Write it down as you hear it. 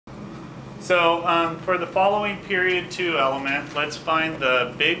So for the following period 2 element, let's find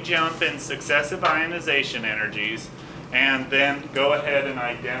the big jump in successive ionization energies and then go ahead and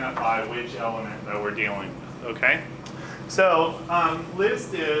identify which element that we're dealing with, okay? So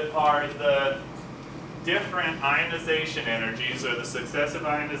listed are the different ionization energies, or the successive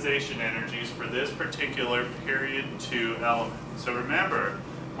ionization energies for this particular period 2 element. So remember,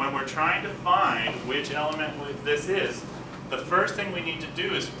 when we're trying to find which element this is, the first thing we need to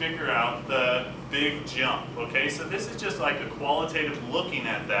do is figure out the big jump, okay? So this is just like a qualitative looking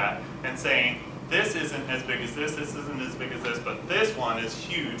at that and saying, this isn't as big as this isn't as big as this, but this one is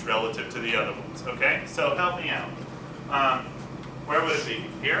huge relative to the other ones, okay? So help me out. Where would it be?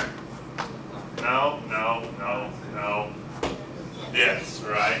 Here? No, no, no, no. Yes,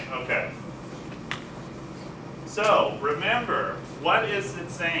 right, okay. So remember, what is it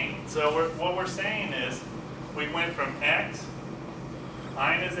saying? So what we're saying is, we went from X,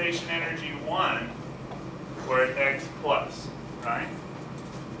 ionization energy 1, we're at X plus, right?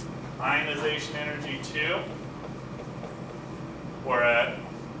 Ionization energy 2, we're at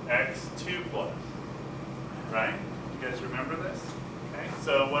X2 plus, right? You guys remember this? Okay,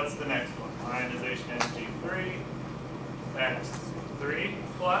 so what's the next one? Ionization energy 3, X3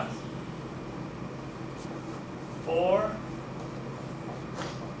 plus, 4,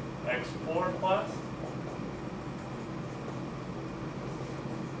 X4 plus,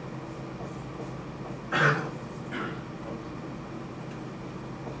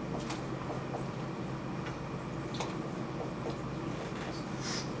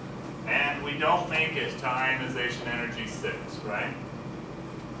 and we don't make it to ionization energy 6, right?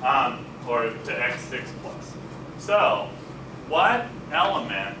 Or to X6 plus. So, what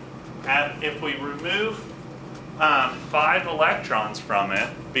element, if we remove 5 electrons from it,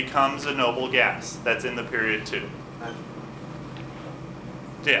 becomes a noble gas that's in the period 2?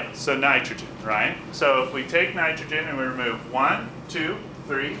 Yeah, so nitrogen, right? So if we take nitrogen and we remove 1, 2,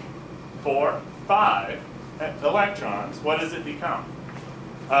 3, 4, 5 electrons, what does it become?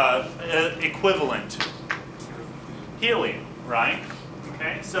 Equivalent to helium, right?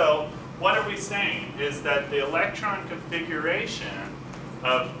 Okay, so what are we saying is that the electron configuration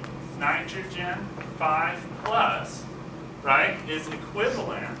of nitrogen 5 plus, right, is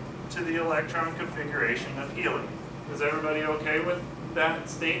equivalent to the electron configuration of helium. Is everybody okay with that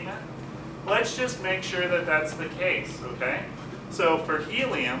statement? Let's just make sure that that's the case, okay? So for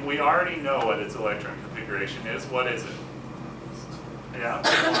helium, we already know what its electron configuration is. What is it? Yeah,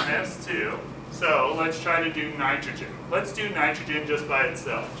 1s2. So let's try to do nitrogen. Let's do nitrogen just by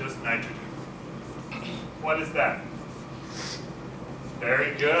itself, just nitrogen. What is that?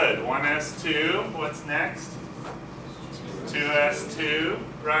 Very good, 1s2. What's next? 2s2,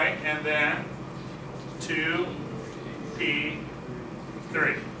 right? And then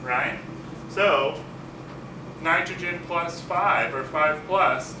 2p3, right? So nitrogen plus 5, or 5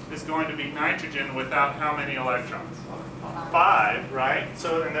 plus, is going to be nitrogen without how many electrons? 5, right?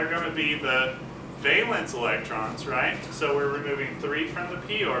 So, and they're going to be the valence electrons, right? So we're removing 3 from the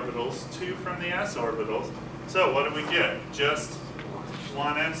p orbitals, 2 from the s orbitals. So what do we get? Just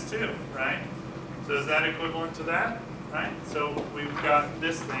 1s2, right? So is that equivalent to that, right? So we've got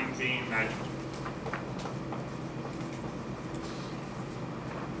this thing being nitrogen.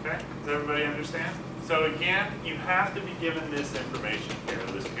 Okay, does everybody understand? So again, you have to be given this information here,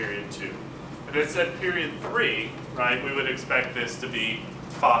 this period 2. If it said period 3, right, we would expect this to be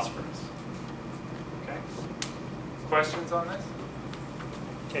phosphorus. Okay? Questions on this?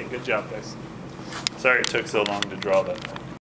 Okay, good job, guys. Sorry it took so long to draw that.